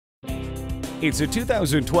It's a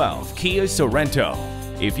 2012 Kia Sorento.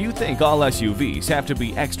 If you think all SUVs have to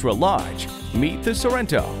be extra large, meet the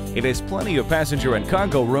Sorento. It has plenty of passenger and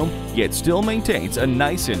cargo room, yet still maintains a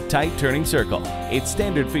nice and tight turning circle. Its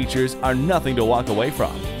standard features are nothing to walk away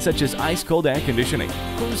from, such as ice-cold air conditioning,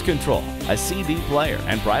 cruise control, a CD player,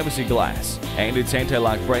 and privacy glass. And its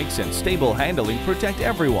anti-lock brakes and stable handling protect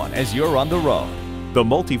everyone as you're on the road. The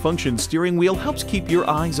multifunction steering wheel helps keep your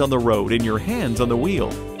eyes on the road and your hands on the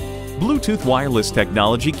wheel. Bluetooth wireless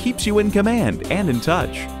technology keeps you in command and in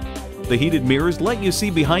touch. The heated mirrors let you see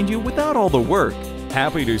behind you without all the work.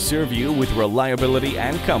 Happy to serve you with reliability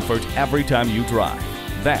and comfort every time you drive.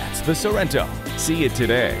 That's the Sorento. See it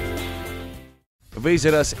today.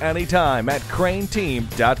 Visit us anytime at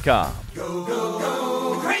crainteam.com.